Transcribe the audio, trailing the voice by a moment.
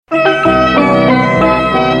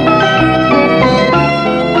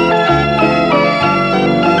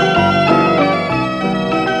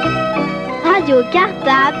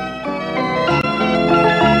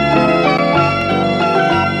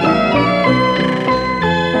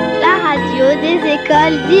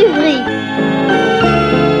l'école d'Ivry.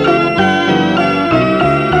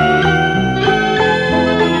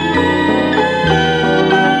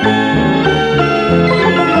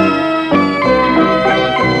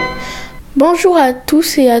 Bonjour à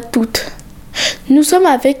tous et à toutes. Nous sommes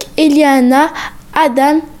avec Eliana,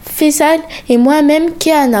 Adam, Faisal et moi-même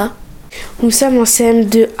Kéana. Nous sommes en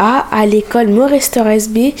CM2A à l'école Maurice Thorez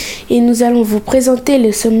B et nous allons vous présenter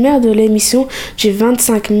le sommaire de l'émission du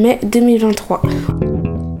 25 mai 2023.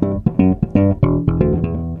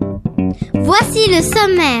 Voici le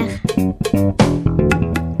sommaire.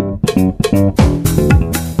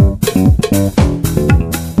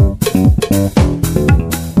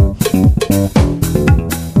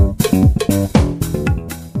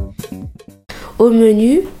 Au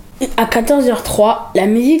menu, à 14h03, la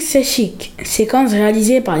musique c'est chic, séquence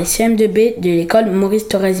réalisée par les CM2B de l'école Maurice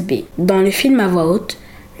Thorez B. Dans le film à voix haute,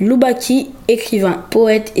 Loubaki, écrivain,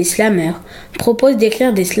 poète et slammer, propose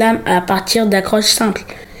d'écrire des slams à partir d'accroches simples.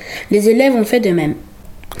 Les élèves ont fait de même.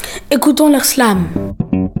 Écoutons leur slam.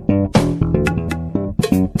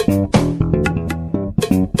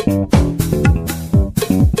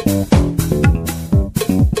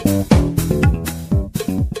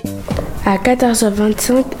 À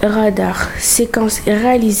 14h25, Radar, séquence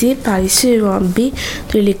réalisée par les CE1B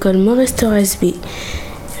de l'école Maurice Thorez B.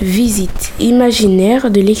 Visite imaginaire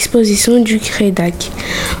de l'exposition du Crédac.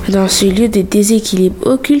 Dans ce lieu de déséquilibre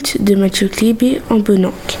occulte de Mathieu Clébé en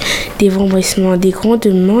Bonanque, des vomissements, des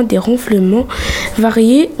grondements, des ronflements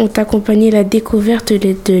variés ont accompagné la découverte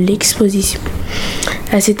de l'exposition.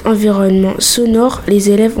 À cet environnement sonore, les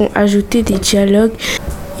élèves ont ajouté des dialogues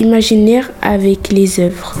imaginaires avec les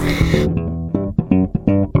œuvres.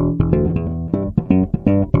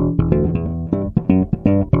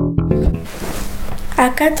 À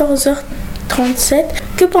 14h37,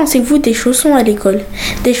 que pensez-vous des chaussons à l'école?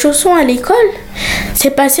 Des chaussons à l'école?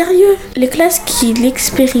 C'est pas sérieux. Les classes qui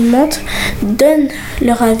l'expérimentent donnent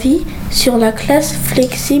leur avis sur la classe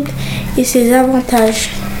flexible et ses avantages.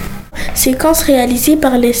 Séquence réalisée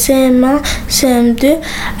par les CM1, CM2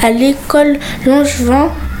 à l'école Langevin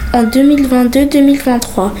en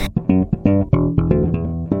 2022-2023.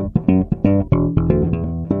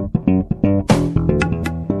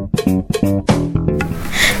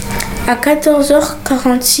 À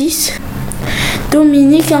 14h46,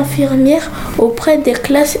 Dominique, infirmière auprès des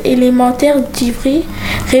classes élémentaires d'Ivry,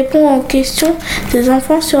 répond aux questions des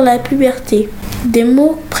enfants sur la puberté. Des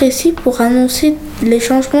mots précis pour annoncer les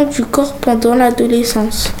changements du corps pendant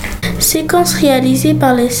l'adolescence. Séquence réalisée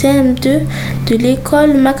par les CM2 de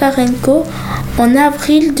l'école Makarenko en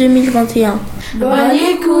avril 2021. Bonne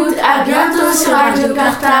écoute, à bientôt sur Radio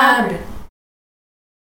Cartable.